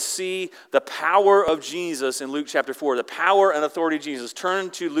see the power of Jesus in Luke chapter 4, the power and authority of Jesus, turn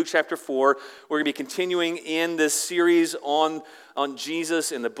to Luke chapter 4. We're going to be continuing in this series on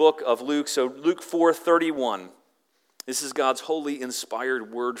Jesus in the book of Luke. So Luke 4:31. This is God's holy,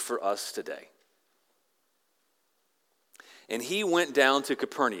 inspired word for us today. And he went down to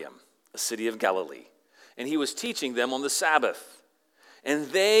Capernaum, a city of Galilee, and he was teaching them on the Sabbath. And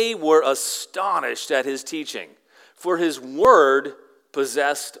they were astonished at his teaching, for his word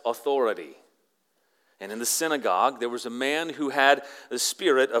possessed authority. And in the synagogue there was a man who had the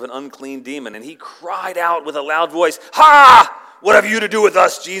spirit of an unclean demon, and he cried out with a loud voice, "Ha! What have you to do with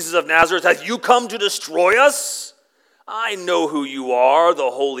us, Jesus of Nazareth? Have you come to destroy us? I know who you are,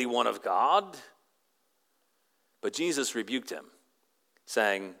 the Holy One of God." But Jesus rebuked him,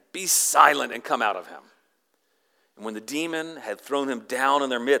 saying, "Be silent and come out of him." And when the demon had thrown him down in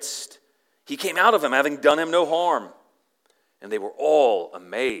their midst, he came out of him, having done him no harm. And they were all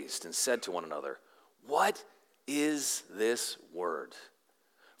amazed and said to one another, "What is this word?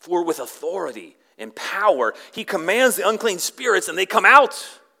 For with authority and power he commands the unclean spirits, and they come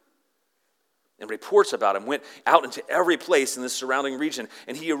out." And reports about him went out into every place in the surrounding region.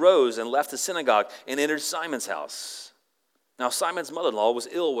 And he arose and left the synagogue and entered Simon's house. Now Simon's mother-in-law was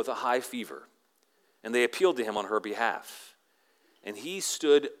ill with a high fever, and they appealed to him on her behalf. And he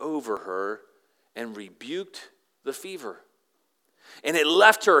stood over her and rebuked the fever. And it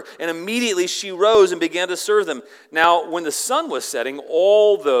left her, and immediately she rose and began to serve them. Now, when the sun was setting,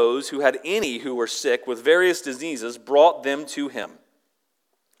 all those who had any who were sick with various diseases brought them to him.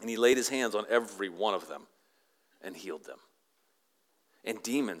 And he laid his hands on every one of them and healed them. And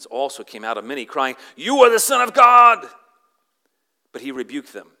demons also came out of many, crying, "You are the Son of God!" But he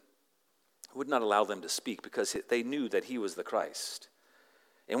rebuked them, would not allow them to speak, because they knew that he was the Christ.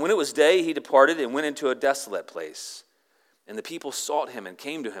 And when it was day, he departed and went into a desolate place. And the people sought him and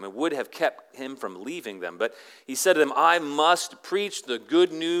came to him and would have kept him from leaving them. But he said to them, "I must preach the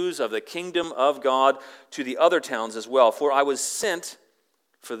good news of the kingdom of God to the other towns as well, for I was sent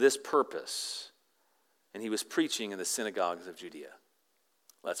for this purpose." And he was preaching in the synagogues of Judea.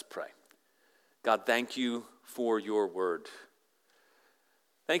 Let's pray. God, thank you for your word.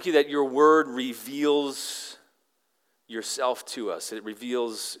 Thank you that your word reveals yourself to us. It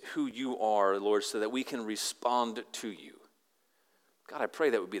reveals who you are, Lord, so that we can respond to you. God, I pray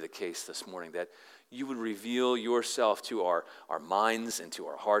that would be the case this morning, that you would reveal yourself to our minds and to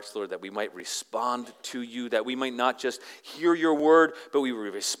our hearts, Lord, that we might respond to you, that we might not just hear your word, but we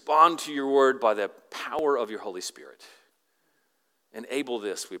would respond to your word by the power of your Holy Spirit. Enable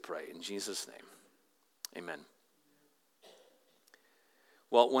this, we pray, in Jesus' name. Amen.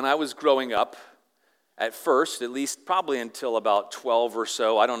 Well, when I was growing up, at first, at least probably until about 12 or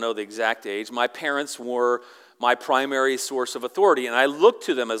so, I don't know the exact age, my parents were my primary source of authority, and I looked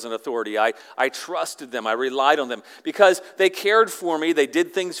to them as an authority. I trusted them. I relied on them because they cared for me. They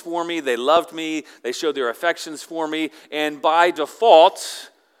did things for me. They loved me. They showed their affections for me, and by default,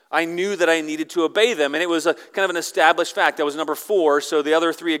 I knew that I needed to obey them, and it was a kind of an established fact. I was number 4, so the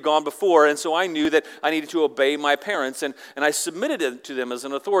other 3 had gone before, and so I knew that I needed to obey my parents, and I submitted it to them as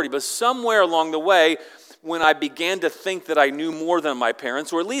an authority. But somewhere along the way, when I began to think that I knew more than my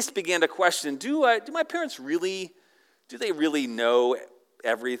parents, or at least began to question, do my parents really know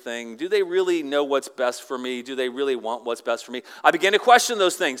everything? Do they really know what's best for me? Do they really want what's best for me? I began to question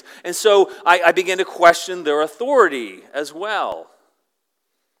those things. And so I began to question their authority as well.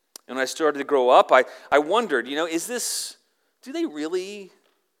 And when I started to grow up, I wondered, do they really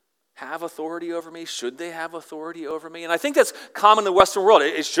have authority over me? Should they have authority over me? And I think that's common in the Western world.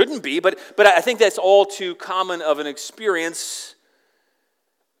 It shouldn't be, but I think that's all too common of an experience.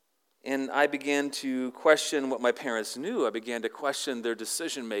 And I began to question what my parents knew. I began to question their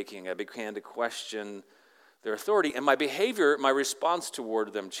decision-making. I began to question their authority. And my behavior, my response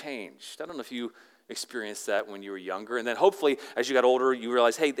toward them changed. I don't know if you experienced that when you were younger. And then hopefully, as you got older, you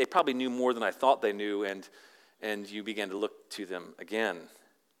realized, hey, they probably knew more than I thought they knew, and you began to look to them again.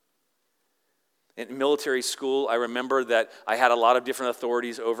 In military school, I remember that I had a lot of different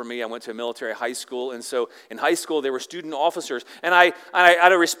authorities over me. I went to a military high school, and so in high school, there were student officers. And I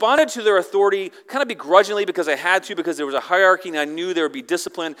responded to their authority kind of begrudgingly because I had to, because there was a hierarchy, and I knew there would be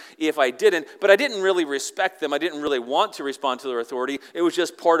discipline if I didn't. But I didn't really respect them. I didn't really want to respond to their authority. It was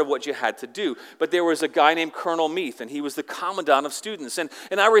just part of what you had to do. But there was a guy named Colonel Meath, and he was the commandant of students. And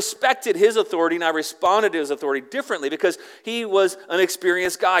I respected his authority, and I responded to his authority differently because he was an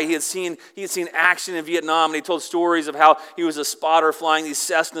experienced guy. He had seen action in Vietnam, and he told stories of how he was a spotter flying these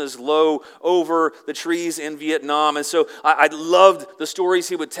Cessnas low over the trees in Vietnam. And so I loved the stories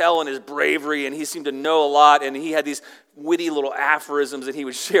he would tell and his bravery, and he seemed to know a lot, and he had these witty little aphorisms that he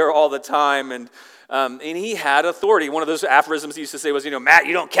would share all the time, and he had authority. One of those aphorisms he used to say was, Matt,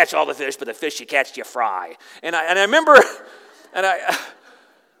 you don't catch all the fish, but the fish you catch, you fry. And I remember, and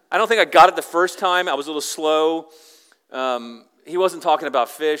I don't think I got it the first time. I was a little slow. He wasn't talking about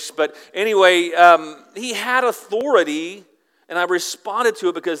fish, but anyway, he had authority, and I responded to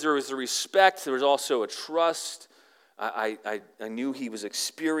it because there was a respect. There was also a trust. I knew he was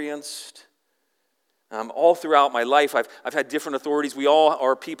experienced. All throughout my life, I've had different authorities. We all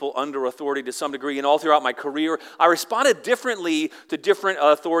are people under authority to some degree, and all throughout my career, I responded differently to different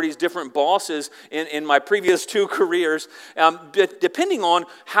authorities, different bosses in my previous 2 careers, depending on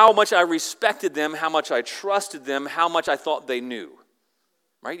how much I respected them, how much I trusted them, how much I thought they knew.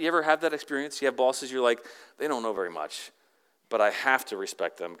 Right? You ever have that experience? You have bosses, you're like, they don't know very much, but I have to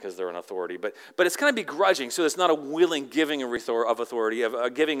respect them because they're an authority. But it's kind of begrudging, so it's not a willing giving of authority, of a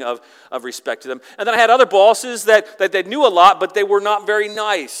giving of respect to them. And then I had other bosses that they knew a lot, but they were not very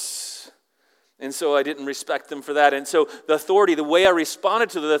nice. And so I didn't respect them for that. And so the authority, the way I responded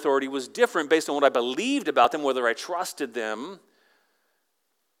to the authority was different based on what I believed about them, whether I trusted them.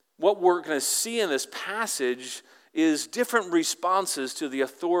 What we're going to see in this passage is different responses to the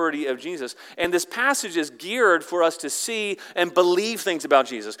authority of Jesus. And this passage is geared for us to see and believe things about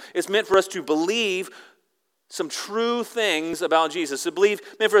Jesus. It's meant for us to believe some true things about Jesus.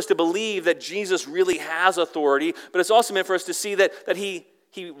 Meant for us to believe that Jesus really has authority, but it's also meant for us to see that he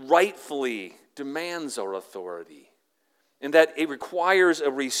rightfully demands our authority and that it requires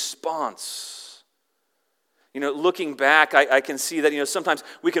a response. Looking back, I can see that, sometimes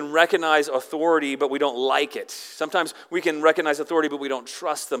we can recognize authority, but we don't like it. Sometimes we can recognize authority, but we don't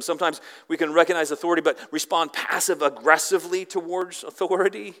trust them. Sometimes we can recognize authority, but respond passive-aggressively towards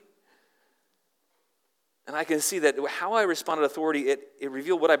authority. And I can see that how I responded to authority, it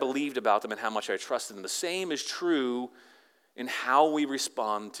revealed what I believed about them and how much I trusted them. The same is true in how we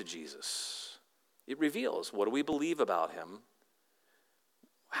respond to Jesus. It reveals, what do we believe about him?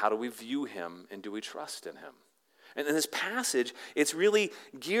 How do we view him, and do we trust in him? And in this passage, it's really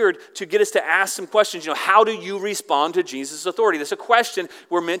geared to get us to ask some questions. How do you respond to Jesus' authority? That's a question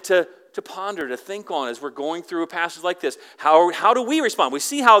we're meant to ponder, to think on as we're going through a passage like this. How do we respond? We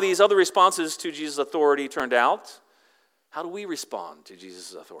see how these other responses to Jesus' authority turned out. How do we respond to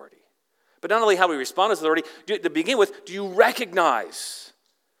Jesus' authority? But not only how do we respond to his authority, to begin with, do you recognize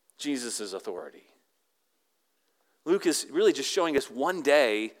Jesus' authority? Luke is really just showing us one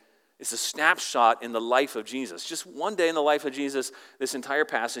day. It's a snapshot in the life of Jesus. Just one day in the life of Jesus, this entire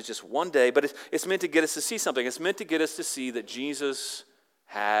passage, just one day. But it's meant to get us to see something. It's meant to get us to see that Jesus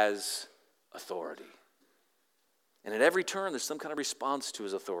has authority. And at every turn, there's some kind of response to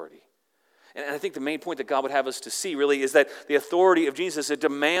his authority. And I think the main point that God would have us to see really is that the authority of Jesus, it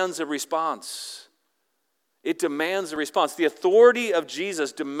demands a response. It demands a response. The authority of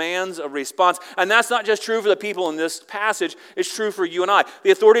Jesus demands a response. And that's not just true for the people in this passage. It's true for you and I.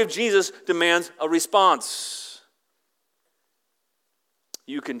 The authority of Jesus demands a response.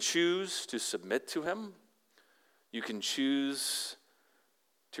 You can choose to submit to him. You can choose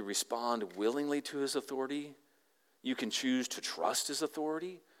to respond willingly to his authority. You can choose to trust his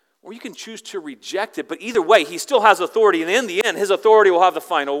authority. Or you can choose to reject it. But either way, he still has authority. And in the end, his authority will have the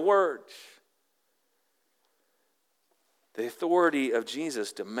final word. The authority of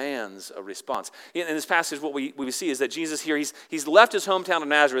Jesus demands a response. In this passage, what we see is that Jesus here, he's left his hometown of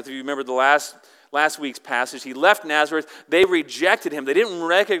Nazareth. If you remember the last week's passage, he left Nazareth. They rejected him. They didn't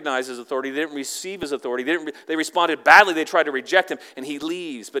recognize his authority. They didn't receive his authority. They responded badly. They tried to reject him, and he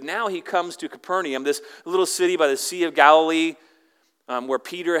leaves. But now he comes to Capernaum, this little city by the Sea of Galilee, where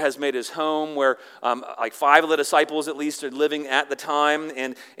Peter has made his home, where like 5 of the disciples at least are living at the time,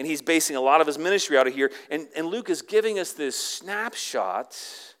 and he's basing a lot of his ministry out of here. And Luke is giving us this snapshot,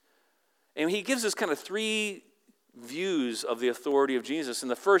 and he gives us kind of 3 views of the authority of Jesus.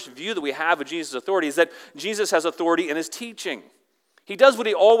 And the first view that we have of Jesus' authority is that Jesus has authority in his teaching. He does what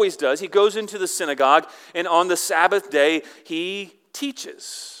he always does. He goes into the synagogue, and on the Sabbath day, he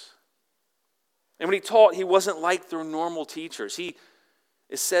teaches. And when he taught, he wasn't like their normal teachers.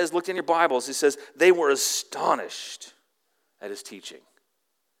 It says, look in your Bibles, it says, they were astonished at his teaching.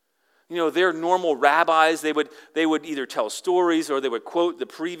 Their normal rabbis, they would either tell stories or they would quote the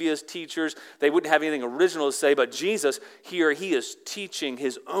previous teachers. They wouldn't have anything original to say, but Jesus here, he is teaching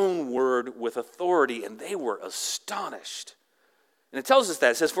his own word with authority, and they were astonished. And it tells us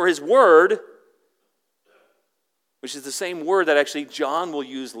that. It says, for his word, which is the same word that actually John will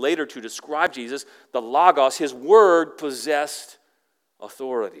use later to describe Jesus, the Logos, his word possessed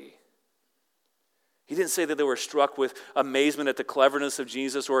authority. He didn't say that they were struck with amazement at the cleverness of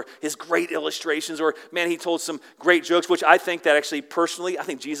Jesus or his great illustrations or, man, he told some great jokes, which I think that actually, personally, I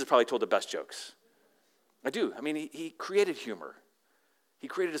think Jesus probably told the best jokes. I do. I mean, he created humor. He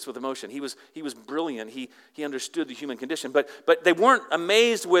created us with emotion. He was brilliant. He understood the human condition. But they weren't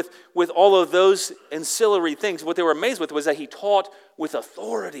amazed with all of those ancillary things. What they were amazed with was that he taught with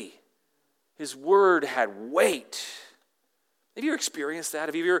authority. His word had weight. Have you ever experienced that?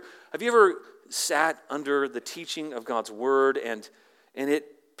 Have you ever sat under the teaching of God's word and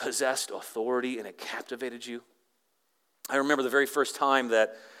it possessed authority and it captivated you? I remember the very first time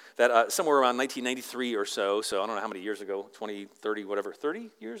that somewhere around 1993 or so I don't know how many years ago, 20, 30, whatever, 30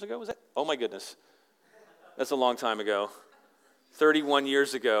 years ago was that? Oh my goodness, that's a long time ago. 31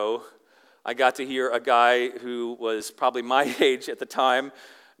 years ago, I got to hear a guy who was probably my age at the time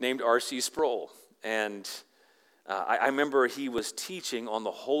named R.C. Sproul. And I remember he was teaching on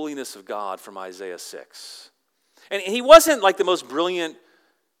the holiness of God from Isaiah 6. And he wasn't like the most brilliant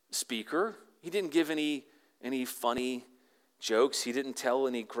speaker. He didn't give any funny jokes. He didn't tell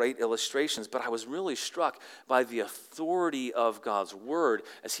any great illustrations, but I was really struck by the authority of God's word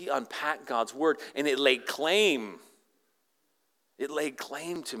as he unpacked God's word, and it laid claim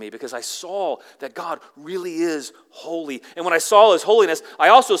to me because I saw that God really is holy. And when I saw his holiness, I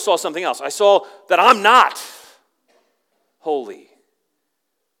also saw something else. I saw that I'm not holy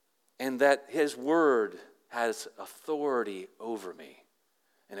and that his word has authority over me.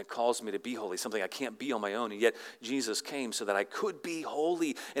 And it calls me to be holy, something I can't be on my own. And yet Jesus came so that I could be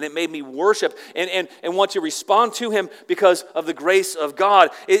holy. And it made me worship and want to respond to him because of the grace of God.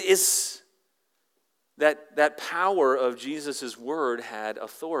 It is that power of Jesus' word had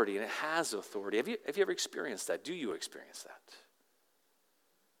authority, and it has authority. Have you ever experienced that? Do you experience that?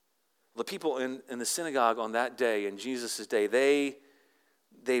 The people in the synagogue on that day, in Jesus' day,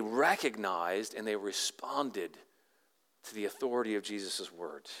 they recognized and they responded to the authority of Jesus'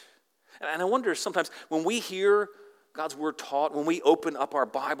 word. And I wonder sometimes when we hear God's word taught, when we open up our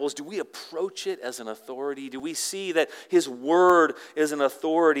Bibles, do we approach it as an authority? Do we see that his word is an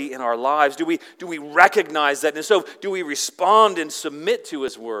authority in our lives? Do we recognize that? And so do we respond and submit to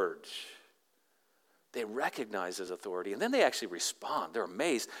his word? They recognize his authority, and then they actually respond. They're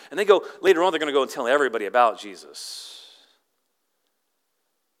amazed. And they go, later on, they're going to go and tell everybody about Jesus.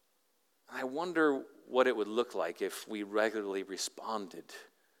 I wonder what it would look like if we regularly responded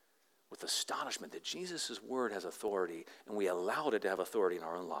with astonishment that Jesus' word has authority and we allowed it to have authority in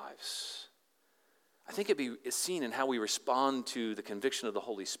our own lives. I think it's seen in how we respond to the conviction of the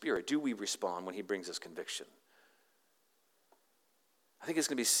Holy Spirit. Do we respond when he brings us conviction? I think it's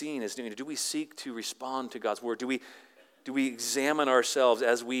going to be seen as, do we seek to respond to God's word? Do we examine ourselves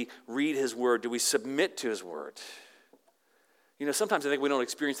as we read his word? Do we submit to his word? You know, sometimes I think we don't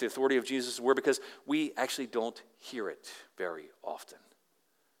experience the authority of Jesus' word because we actually don't hear it very often.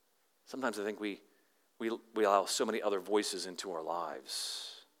 Sometimes I think we allow so many other voices into our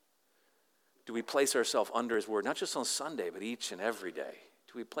lives. Do we place ourselves under his word, not just on Sunday, but each and every day?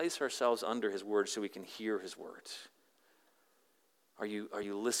 Do we place ourselves under his word so we can hear his word? Are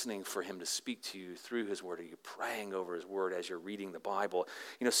you listening for him to speak to you through his word? Are you praying over his word as you're reading the Bible?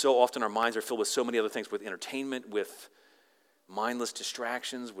 You know, so often our minds are filled with so many other things, with entertainment, with mindless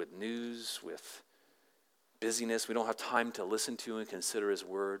distractions, with news, with busyness. We don't have time to listen to and consider his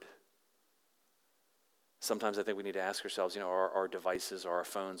word. Sometimes I think we need to ask ourselves, are our devices, are our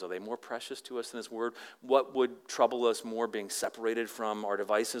phones, are they more precious to us than his word? What would trouble us more, being separated from our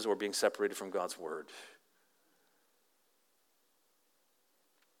devices or being separated from God's word?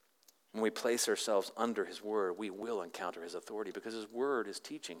 When we place ourselves under his word, we will encounter his authority because his word, his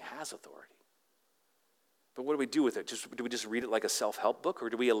teaching, has authority. But what do we do with it? Do we just read it like a self-help book, or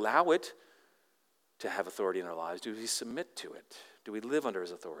do we allow it to have authority in our lives? Do we submit to it? Do we live under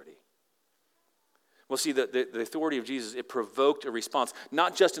his authority? Well, see, the authority of Jesus, it provoked a response,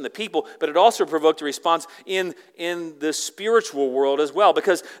 not just in the people, but it also provoked a response in the spiritual world as well,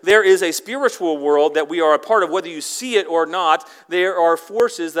 because there is a spiritual world that we are a part of, whether you see it or not. There are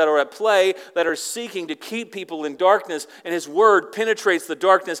forces that are at play that are seeking to keep people in darkness, and his word penetrates the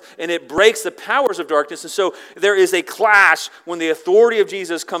darkness, and it breaks the powers of darkness. And so there is a clash when the authority of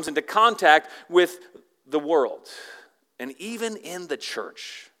Jesus comes into contact with the world, and even in the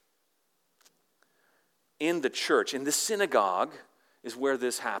church. In the church, in the synagogue, is where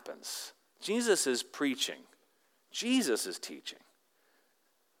this happens. Jesus is preaching. Jesus is teaching.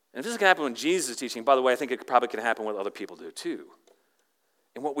 And if this can happen when Jesus is teaching, by the way, I think it probably can happen when other people do too.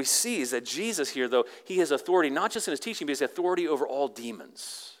 And what we see is that Jesus here, though, he has authority, not just in his teaching, but he has authority over all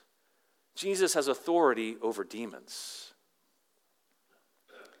demons. Jesus has authority over demons.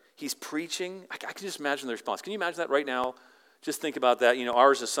 He's preaching. I can just imagine the response. Can you imagine that right now? Just think about that.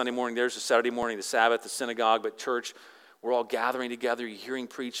 Ours is Sunday morning. Theirs is Saturday morning, the Sabbath, the synagogue, but church, we're all gathering together, you're hearing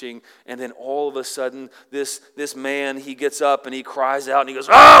preaching, and then all of a sudden, this man, he gets up and he cries out and he goes,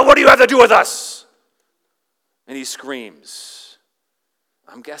 what do you have to do with us? And he screams.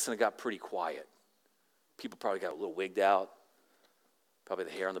 I'm guessing it got pretty quiet. People probably got a little wigged out. Probably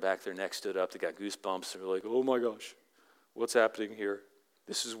the hair on the back of their neck stood up. They got goosebumps. They're like, oh my gosh, what's happening here?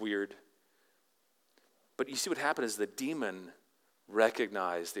 This is weird. But you see what happened is the demon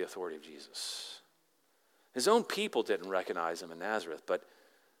recognized the authority of Jesus. His own people didn't recognize him in Nazareth, but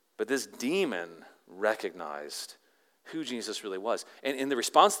this demon recognized who Jesus really was. And in the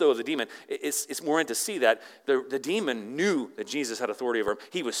response, though, of the demon, it's more in to see that the demon knew that Jesus had authority over him.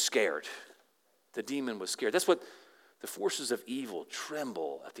 He was scared. The demon was scared. That's what the forces of evil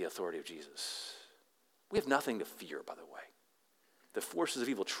tremble at the authority of Jesus. We have nothing to fear, by the way. The forces of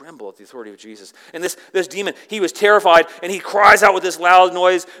evil tremble at the authority of Jesus. And this demon, he was terrified, and he cries out with this loud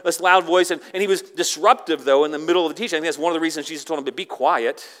noise, this loud voice, and he was disruptive, though, in the middle of the teaching. I think that's one of the reasons Jesus told him to be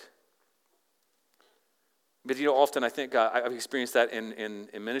quiet. But often I think I've experienced that in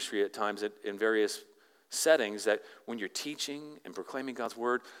ministry at times in various settings, that when you're teaching and proclaiming God's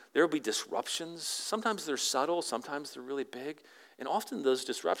word, there will be disruptions. Sometimes they're subtle, sometimes they're really big. And often those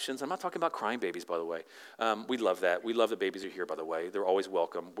disruptions, I'm not talking about crying babies, by the way. We love that. We love that babies are here, by the way. They're always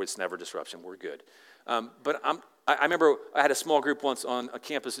welcome. It's never disruption. We're good. But I remember I had a small group once on a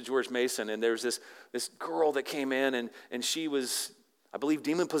campus at George Mason, and there was this girl that came in, and she was, I believe,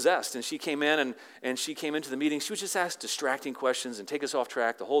 demon-possessed. And she came in, and she came into the meeting. She would just ask distracting questions and take us off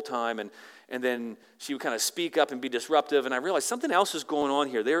track the whole time. And then she would kind of speak up and be disruptive. And I realized something else is going on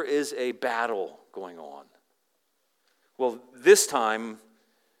here. There is a battle going on. Well, this time,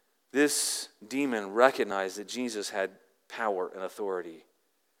 this demon recognized that Jesus had power and authority.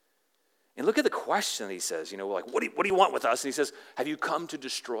 And look at the question that he says, like, what do you want with us? And he says, have you come to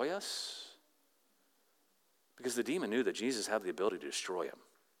destroy us? Because the demon knew that Jesus had the ability to destroy him.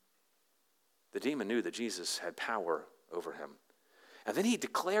 The demon knew that Jesus had power over him. And then he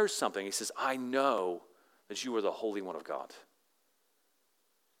declares something. He says, I know that you are the Holy One of God.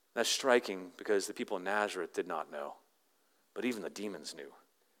 That's striking because the people in Nazareth did not know. But even the demons knew.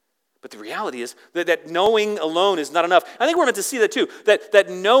 But the reality is that knowing alone is not enough. I think we're meant to see that too. That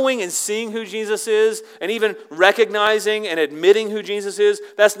knowing and seeing who Jesus is, and even recognizing and admitting who Jesus is,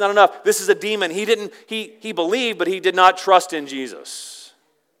 that's not enough. This is a demon. He believed, but he did not trust in Jesus.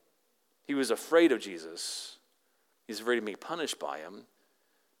 He was afraid of Jesus. He's afraid of being punished by him.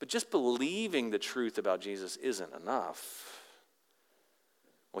 But just believing the truth about Jesus isn't enough.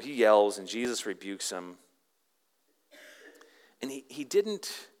 Well, he yells, and Jesus rebukes him. And he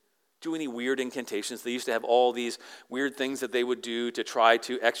didn't do any weird incantations. They used to have all these weird things that they would do to try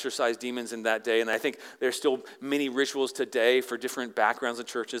to exorcise demons in that day. And I think there's still many rituals today for different backgrounds in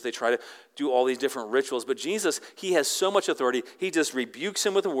churches. They try to do all these different rituals. But Jesus, he has so much authority. He just rebukes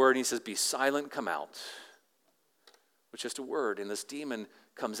him with a word, and he says, be silent, come out. With just a word. And this demon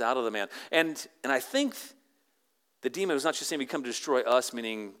comes out of the man. And I think the demon was not just saying we come to destroy us,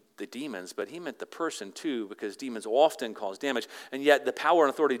 meaning the demons, but he meant the person too, because demons often cause damage. And yet the power and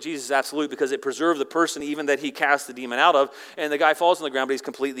authority of Jesus is absolute, because it preserved the person even that he cast the demon out of, and the guy falls on the ground, but he's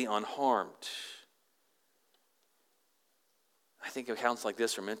completely unharmed. I think accounts like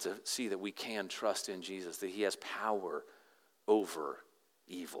this are meant to see that we can trust in Jesus, that he has power over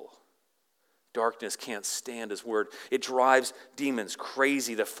evil. Darkness can't stand his word. It drives demons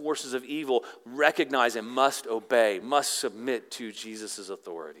crazy. The forces of evil recognize and must obey, must submit to Jesus'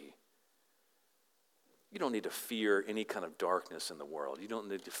 authority. You don't need to fear any kind of darkness in the world. You don't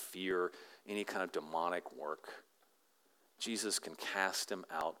need to fear any kind of demonic work. Jesus can cast them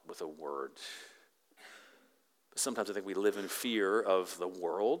out with a word. But sometimes I think we live in fear of the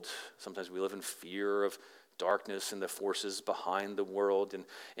world. Sometimes we live in fear of darkness and the forces behind the world,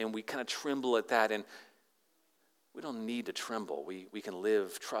 and we kind of tremble at that, and we don't need to tremble. We can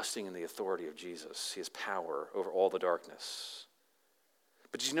live trusting in the authority of Jesus. He has power over all the darkness.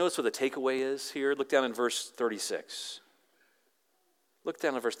 But did you notice what the takeaway is here? Look down in verse 36. Look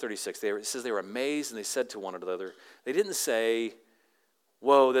down at verse 36. It says they were amazed, and they said to one another. They didn't say,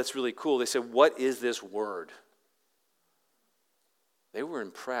 whoa, that's really cool. They said, what is this word? They were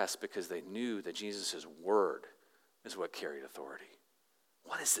impressed because they knew that Jesus' word is what carried authority.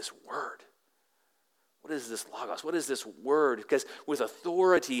 What is this word? What is this logos? What is this word? Because with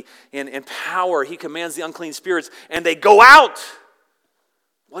authority and power, he commands the unclean spirits, and they go out.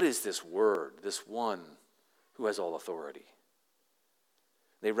 What is this word, this one who has all authority?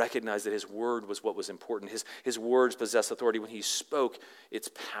 They recognized that his word was what was important. His words possess authority. When he spoke, it's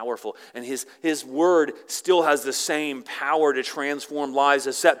powerful. And his word still has the same power to transform lives,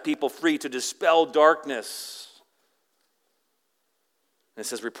 to set people free, to dispel darkness. And it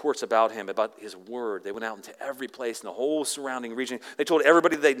says reports about him, about his word. They went out into every place in the whole surrounding region. They told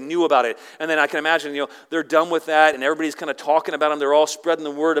everybody they knew about it. And then I can imagine, they're done with that, and everybody's kind of talking about him. They're all spreading the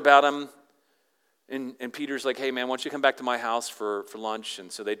word about him. And Peter's like, hey, man, why don't you come back to my house for lunch?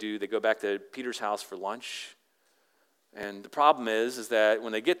 And so they do. They go back to Peter's house for lunch. And the problem is that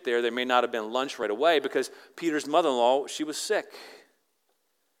when they get there, there may not have been lunch right away because Peter's mother-in-law, she was sick.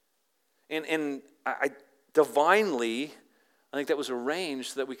 And divinely, I think that was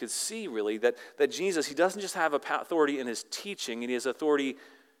arranged so that we could see really that Jesus, he doesn't just have authority in his teaching, and he has authority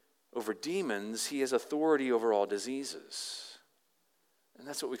over demons. He has authority over all diseases. And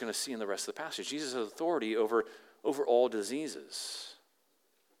that's what we're going to see in the rest of the passage. Jesus has authority over all diseases.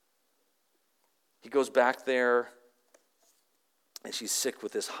 He goes back there, and she's sick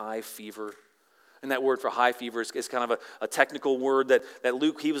with this high fever. And that word for high fever is kind of a technical word that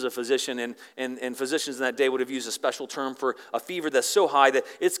Luke, he was a physician, and physicians in that day would have used a special term for a fever that's so high that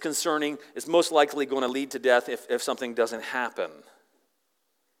it's concerning, it's most likely going to lead to death if something doesn't happen.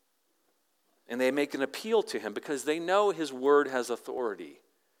 And they make an appeal to him because they know his word has authority.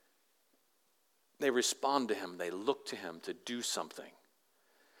 They respond to him. They look to him to do something.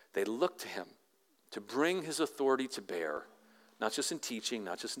 They look to him to bring his authority to bear, not just in teaching,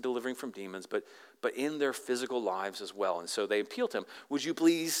 not just in delivering from demons, but in their physical lives as well. And so they appeal to him, would you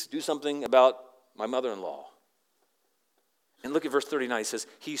please do something about my mother-in-law? And look at verse 39. He says,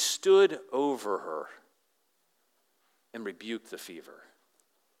 he stood over her and rebuked the fever.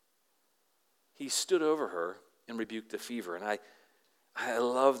 He stood over her and rebuked the fever. And I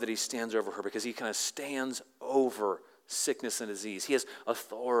love that he stands over her because he kind of stands over sickness and disease. He has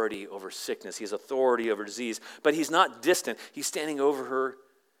authority over sickness. He has authority over disease. But he's not distant. He's standing over her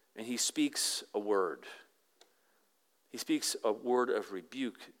and he speaks a word. He speaks a word of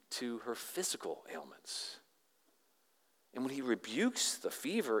rebuke to her physical ailments. And when he rebukes the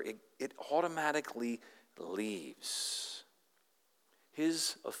fever, it automatically leaves.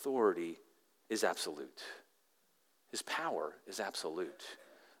 His authority is absolute. His power is absolute.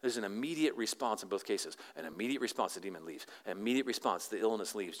 There's an immediate response in both cases. An immediate response, the demon leaves. An immediate response, the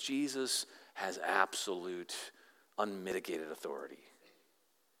illness leaves. Jesus has absolute, unmitigated authority.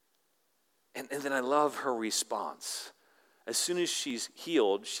 And then I love her response. As soon as she's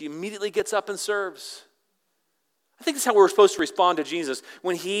healed, she immediately gets up and serves. I think that's how we're supposed to respond to Jesus.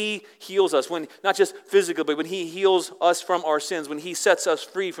 When he heals us, when not just physically, but when he heals us from our sins, when he sets us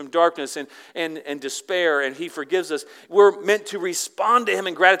free from darkness and despair, and he forgives us, we're meant to respond to him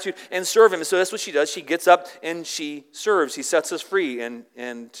in gratitude and serve him. And so that's what she does. She gets up and she serves. He sets us free, and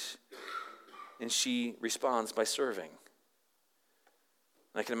she responds by serving.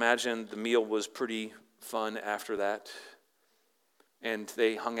 I can imagine the meal was pretty fun after that. And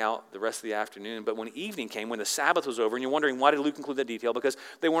they hung out the rest of the afternoon. But when evening came, when the Sabbath was over, and you're wondering, why did Luke include that detail? Because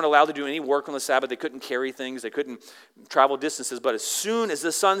they weren't allowed to do any work on the Sabbath. They couldn't carry things. They couldn't travel distances. But as soon as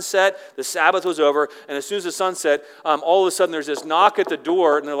the sun set, the Sabbath was over. And as soon as the sun set, all of a sudden there's this knock at the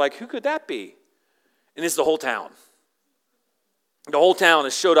door. And they're like, who could that be? And it's the whole town. The whole town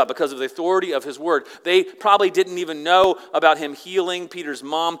has showed up because of the authority of his word. They probably didn't even know about him healing Peter's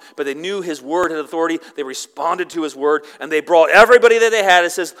mom, but they knew his word had authority. They responded to his word, and they brought everybody that they had.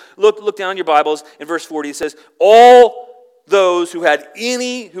 It says, look down in your Bibles. In verse 40, it says, all those who had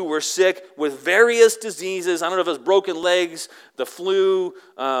any who were sick with various diseases. I don't know if it was broken legs, the flu,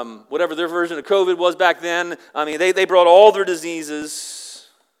 whatever their version of COVID was back then. I mean, they brought all their diseases.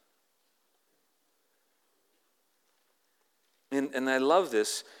 And I love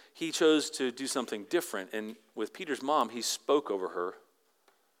this. He chose to do something different. And with Peter's mom, he spoke over her.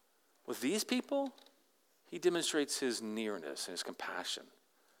 With these people, he demonstrates his nearness and his compassion.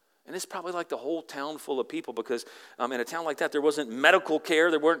 And it's probably like the whole town full of people because in a town like that, there wasn't medical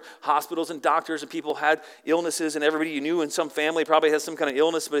care. There weren't hospitals and doctors, and people had illnesses, and everybody you knew in some family probably has some kind of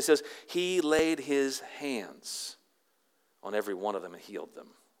illness. But it says he laid his hands on every one of them and healed them.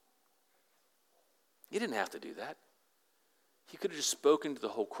 He didn't have to do that. He could have just spoken to the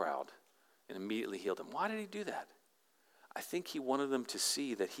whole crowd and immediately healed them. Why did he do that? I think he wanted them to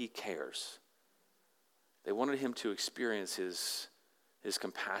see that he cares. They wanted him to experience his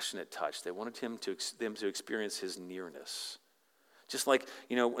compassionate touch. They wanted them to experience his nearness. Just like,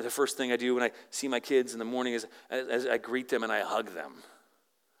 the first thing I do when I see my kids in the morning is as I greet them and I hug them.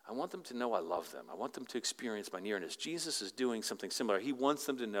 I want them to know I love them. I want them to experience my nearness. Jesus is doing something similar. He wants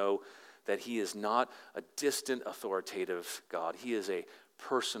them to know that he is not a distant, authoritative God. He is a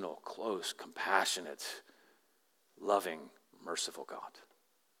personal, close, compassionate, loving, merciful God.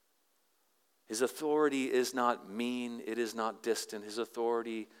 His authority is not mean. It is not distant. His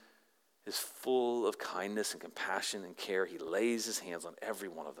authority is full of kindness and compassion and care. He lays his hands on every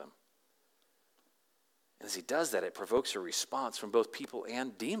one of them. And as he does that, it provokes a response from both people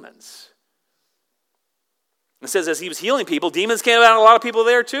and demons. It says as he was healing people, demons came out, a lot of people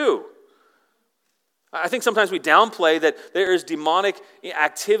there too. I think sometimes we downplay that there is demonic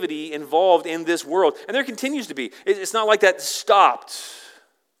activity involved in this world. And there continues to be. It's not like that stopped.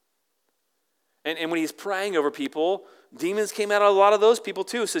 And when he's praying over people, demons came out of a lot of those people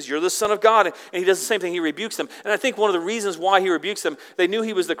too. He says, you're the Son of God. And he does the same thing. He rebukes them. And I think one of the reasons why he rebukes them, they knew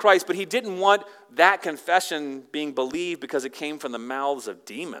he was the Christ, but he didn't want that confession being believed because it came from the mouths of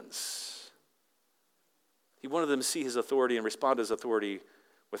demons. He wanted them to see his authority and respond to his authority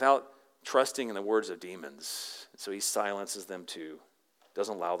without trusting in the words of demons. And so he silences them too,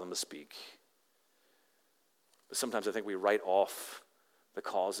 doesn't allow them to speak. But sometimes I think we write off the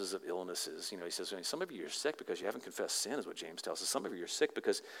causes of illnesses. He says, some of you are sick because you haven't confessed sin, is what James tells us. Some of you are sick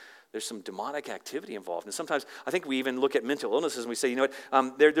because there's some demonic activity involved. And sometimes I think we even look at mental illnesses and we say,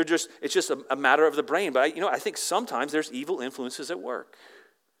 it's just a matter of the brain. But I think sometimes there's evil influences at work.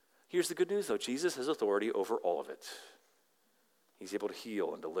 Here's the good news, though. Jesus has authority over all of it. He's able to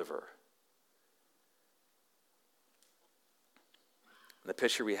heal and deliver. And the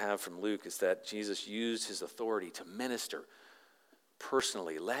picture we have from Luke is that Jesus used his authority to minister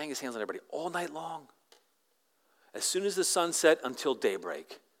personally, laying his hands on everybody all night long. As soon as the sun set until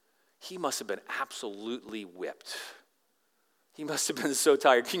daybreak, he must have been absolutely whipped. He must have been so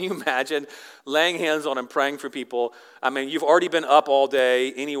tired. Can you imagine laying hands on him, praying for people? You've already been up all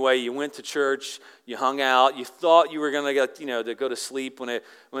day anyway. You went to church, you hung out, you thought you were going to get, to go to sleep when it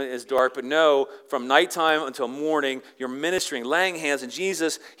is dark. But no, from nighttime until morning, you're ministering, laying hands. And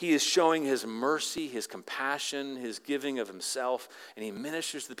Jesus, he is showing his mercy, his compassion, his giving of himself. And he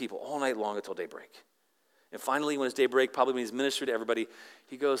ministers to the people all night long until daybreak. And finally, when it's daybreak, probably when he's ministered to everybody,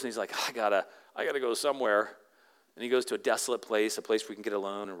 he goes and he's like, I gotta go somewhere. And he goes to a desolate place, a place where we can get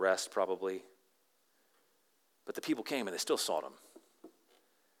alone and rest probably. But the people came and they still sought him.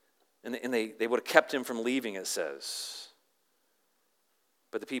 And they would have kept him from leaving, it says.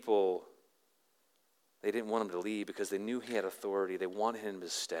 But the people, they didn't want him to leave because they knew he had authority. They wanted him to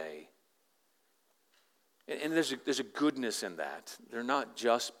stay. And there's a goodness in that. They're not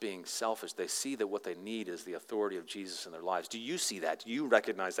just being selfish. They see that what they need is the authority of Jesus in their lives. Do you see that? Do you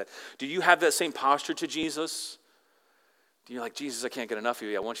recognize that? Do you have that same posture to Jesus? Do you like, Jesus, I can't get enough of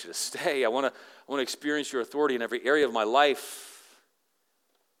you. I want you to stay. I want to experience your authority in every area of my life.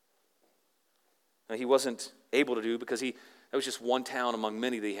 Now, he wasn't able to do because that was just one town among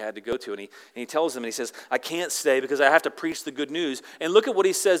many that he had to go to. And he tells them, and he says, I can't stay because I have to preach the good news. And look at what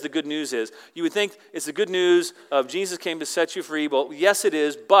he says the good news is. You would think it's the good news of Jesus came to set you free. Well, yes, it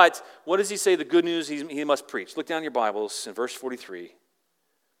is. But what does he say the good news he must preach? Look down in your Bibles in verse 43.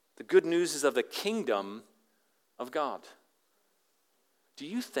 The good news is of the kingdom of God. Do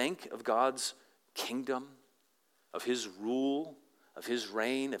you think of God's kingdom, of his rule, of his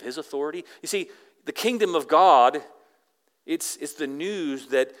reign, of his authority? You see, the kingdom of God, it's the news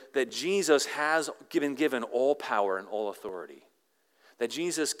that Jesus has been given all power and all authority. That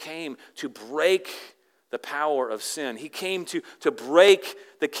Jesus came to break the power of sin. He came to break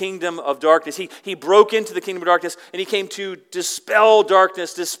the kingdom of darkness. He broke into the kingdom of darkness, and he came to dispel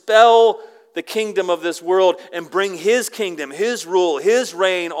darkness, dispel the kingdom of this world, and bring his kingdom, his rule, his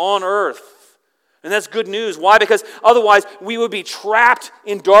reign on earth. And that's good news. Why? Because otherwise we would be trapped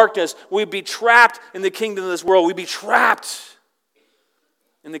in darkness. We'd be trapped in the kingdom of this world. We'd be trapped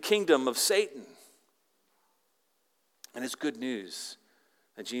in the kingdom of Satan. And it's good news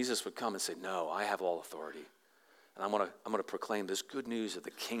that Jesus would come and say, no, I have all authority. And I'm going to proclaim this good news of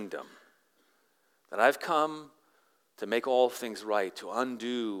the kingdom. That I've come to make all things right, to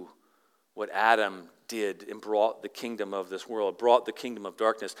undo what Adam did and brought the kingdom of this world, brought the kingdom of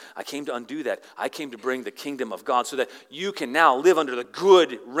darkness. I came to undo that. I came to bring the kingdom of God so that you can now live under the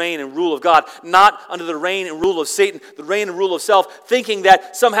good reign and rule of God, not under the reign and rule of Satan, the reign and rule of self, thinking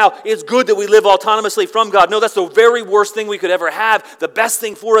that somehow it's good that we live autonomously from God. No, that's the very worst thing we could ever have. The best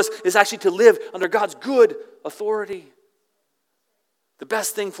thing for us is actually to live under God's good authority. The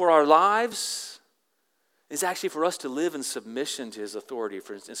best thing for our lives is actually for us to live in submission to his authority,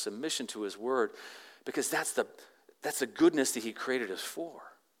 in submission to his word, because that's the goodness that he created us for.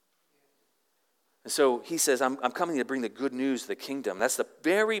 And so he says, I'm coming to bring the good news of the kingdom. That's the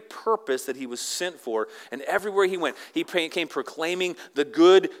very purpose that he was sent for. And everywhere he went, he came proclaiming the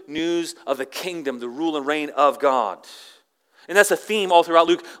good news of the kingdom, the rule and reign of God. And that's a theme all throughout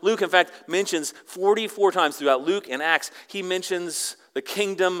Luke. Luke, in fact, mentions 44 times throughout Luke and Acts, he mentions the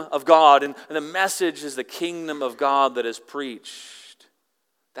kingdom of God. And the message is the kingdom of God that is preached.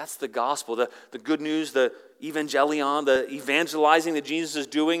 That's the gospel, the good news, the evangelion, the evangelizing that Jesus is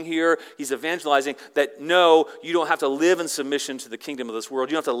doing here. He's evangelizing that no, you don't have to live in submission to the kingdom of this world.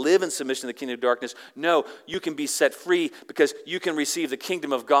 You don't have to live in submission to the kingdom of darkness. No, you can be set free because you can receive the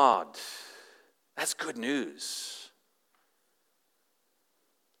kingdom of God. That's good news.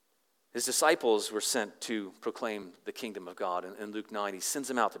 His disciples were sent to proclaim the kingdom of God. In Luke 9, he sends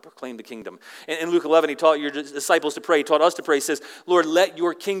them out to proclaim the kingdom. And in Luke 11, he taught your disciples to pray. He taught us to pray. He says, Lord, let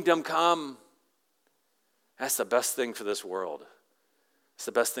your kingdom come. That's the best thing for this world. It's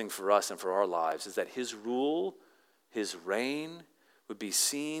the best thing for us and for our lives, is that his rule, his reign would be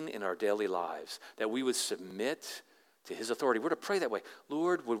seen in our daily lives, that we would submit to his authority. We're to pray that way.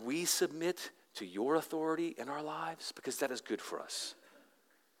 Lord, would we submit to your authority in our lives? Because that is good for us.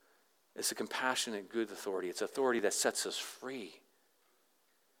 It's a compassionate, good authority. It's authority that sets us free.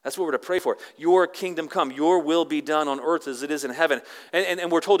 That's what we're to pray for. Your kingdom come. Your will be done on earth as it is in heaven.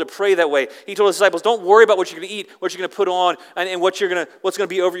 And we're told to pray that way. He told his disciples, don't worry about what you're going to eat, what you're going to put on, and what's going to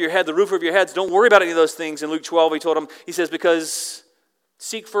be over your head, the roof over your heads. Don't worry about any of those things. In Luke 12, he told them, he says, because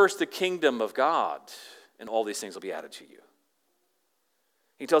seek first the kingdom of God, and all these things will be added to you.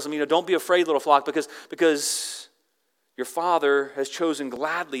 He tells them, don't be afraid, little flock, because your Father has chosen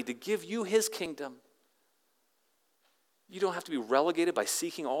gladly to give you his kingdom. You don't have to be relegated by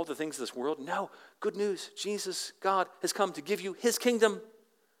seeking all the things of this world. No, good news. Jesus, God, has come to give you his kingdom.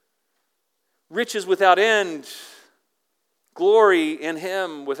 Riches without end. Glory in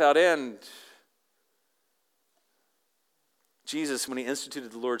him without end. Jesus, when he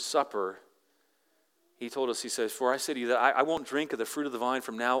instituted the Lord's Supper, he told us, he says, for I say to you that I won't drink of the fruit of the vine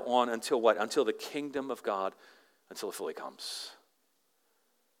from now on until what? Until the kingdom of God, until it fully comes.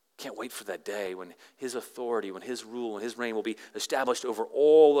 Can't wait for that day when his authority, when his rule, and his reign will be established over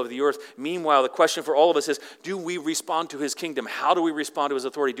all of the earth. Meanwhile, the question for all of us is, do we respond to his kingdom? How do we respond to his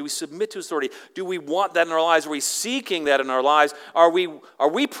authority? Do we submit to his authority? Do we want that in our lives? Are we seeking that in our lives? Are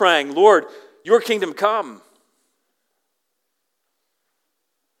we praying, Lord, your kingdom come?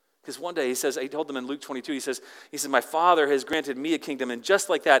 Because one day he told them in Luke 22, he says, my Father has granted me a kingdom, and just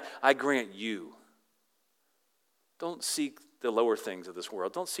like that, I grant you. Don't seek the lower things of this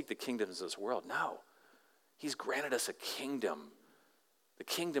world. Don't seek the kingdoms of this world. No. He's granted us a kingdom. The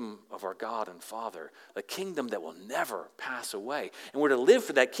kingdom of our God and Father. A kingdom that will never pass away. And we're to live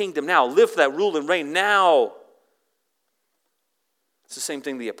for that kingdom now. Live for that rule and reign now. It's the same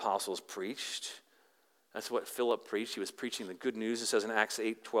thing the apostles preached. That's what Philip preached. He was preaching the good news. It says in Acts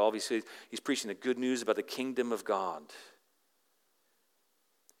 8:12, he says he's preaching the good news about the kingdom of God.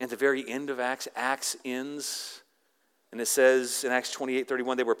 And at the very end of Acts ends. And it says in Acts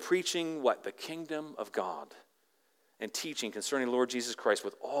 28:31, they were preaching what? The kingdom of God. And teaching concerning the Lord Jesus Christ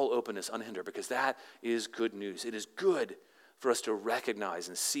with all openness, unhindered, because that is good news. It is good for us to recognize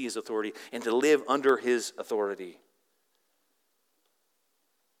and see his authority and to live under his authority.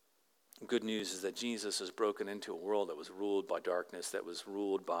 Good news is that Jesus has broken into a world that was ruled by darkness, that was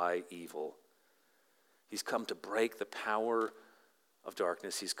ruled by evil. He's come to break the power of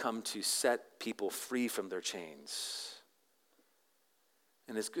darkness. He's come to set people free from their chains.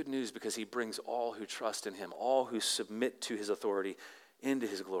 And it's good news because he brings all who trust in him, all who submit to his authority, into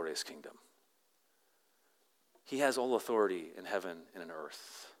his glorious kingdom. He has all authority in heaven and in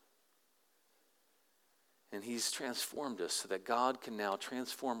earth. And he's transformed us so that God can now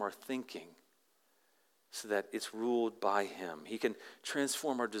transform our thinking so that it's ruled by him. He can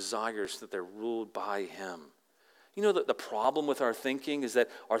transform our desires so that they're ruled by him. You know that the problem with our thinking is that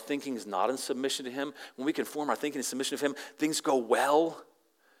our thinking is not in submission to him. When we conform our thinking in submission to him, things go well.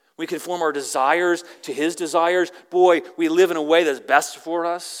 We conform our desires to his desires. Boy, we live in a way that's best for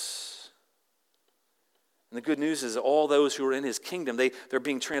us. And the good news is all those who are in his kingdom, they're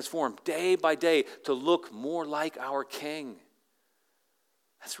being transformed day by day to look more like our King.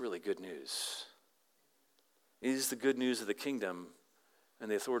 That's really good news. Is the good news of the kingdom and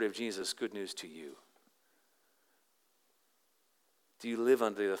the authority of Jesus good news to you? Do you live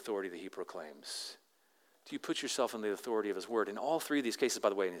under the authority that he proclaims? Do you put yourself under the authority of his word? In all three of these cases, by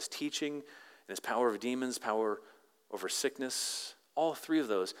the way, in his teaching, in his power over demons, power over sickness, all three of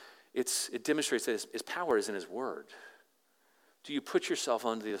those, it demonstrates that his power is in his word. Do you put yourself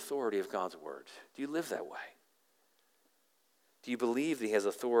under the authority of God's word? Do you live that way? Do you believe that he has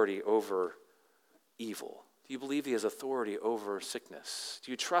authority over evil? Do you believe he has authority over sickness?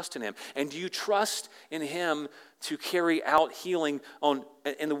 Do you trust in him? And do you trust in him to carry out healing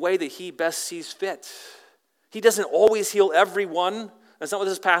in the way that he best sees fit? He doesn't always heal everyone. That's not what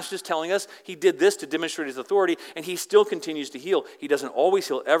this passage is telling us. He did this to demonstrate his authority, and he still continues to heal. He doesn't always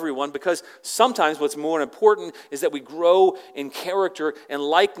heal everyone, because sometimes what's more important is that we grow in character and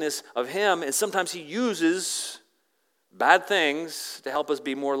likeness of him, and sometimes he uses bad things to help us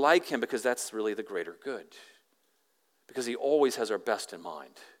be more like him, because that's really the greater good. Because he always has our best in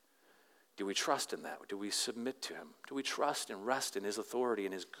mind. Do we trust in that? Do we submit to him? Do we trust and rest in his authority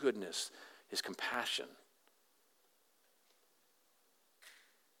and his goodness, his compassion?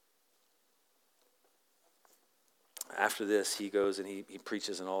 After this, he goes and he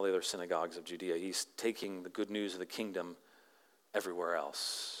preaches in all the other synagogues of Judea. He's taking the good news of the kingdom everywhere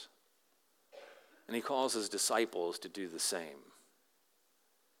else. And he calls his disciples to do the same.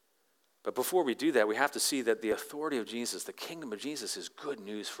 But before we do that, we have to see that the authority of Jesus, the kingdom of Jesus, is good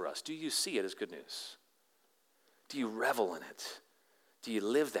news for us. Do you see it as good news? Do you revel in it? Do you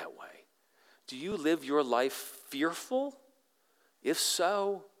live that way? Do you live your life fearful? If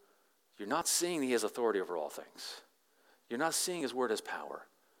so, you're not seeing he has authority over all things. You're not seeing his word as power.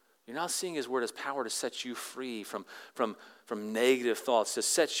 You're not seeing his word as power to set you free from negative thoughts, to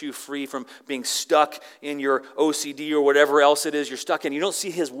set you free from being stuck in your OCD or whatever else it is you're stuck in. You don't see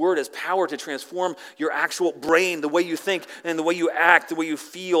his word as power to transform your actual brain, the way you think and the way you act, the way you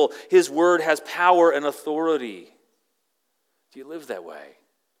feel. His word has power and authority. Do you live that way?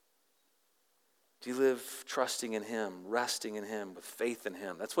 Do you live trusting in him, resting in him, with faith in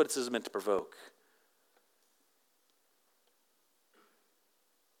him? That's what this is meant to provoke.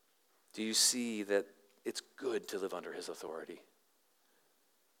 Do you see that it's good to live under his authority?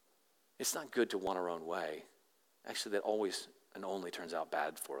 It's not good to want our own way. Actually, that always and only turns out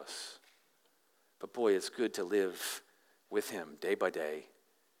bad for us. But boy, it's good to live with him day by day,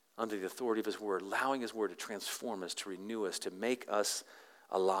 under the authority of his word, allowing his word to transform us, to renew us, to make us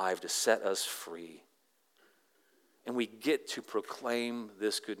alive, to set us free. And we get to proclaim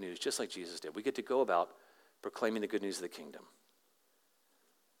this good news, just like Jesus did. We get to go about proclaiming the good news of the kingdom.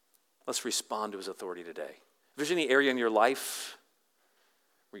 Let's respond to his authority today. If there's any area in your life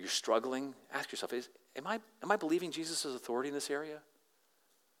where you're struggling, ask yourself, am I believing Jesus' authority in this area?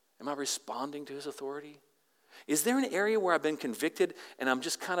 Am I responding to his authority? Is there an area where I've been convicted and I'm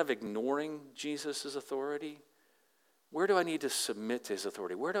just kind of ignoring Jesus' authority? Where do I need to submit to his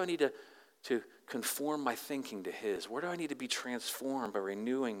authority? Where do I need to conform my thinking to his? Where do I need to be transformed by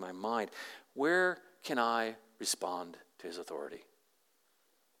renewing my mind? Where can I respond to his authority?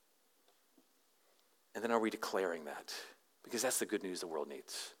 And then are we declaring that? Because that's the good news the world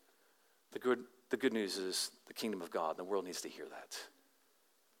needs. The good news is the kingdom of God. The world needs to hear that.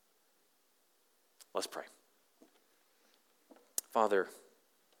 Let's pray. Father,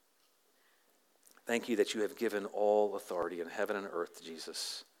 thank you that you have given all authority in heaven and earth to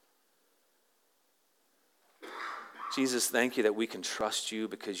Jesus. Jesus, thank you that we can trust you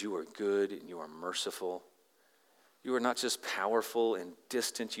because you are good and you are merciful. You are not just powerful and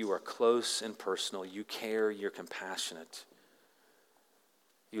distant, you are close and personal. You care, you're compassionate.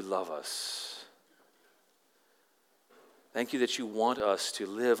 You love us. Thank you that you want us to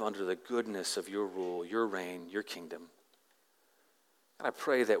live under the goodness of your rule, your reign, your kingdom. And I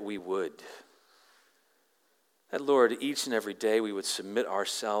pray that we would. That, Lord, each and every day we would submit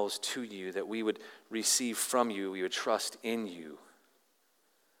ourselves to you, that we would receive from you, we would trust in you.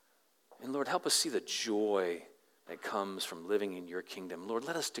 And Lord, help us see the joy that comes from living in your kingdom. Lord,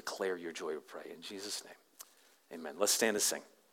 let us declare your joy, we pray. In Jesus' name, amen. Let's stand and sing.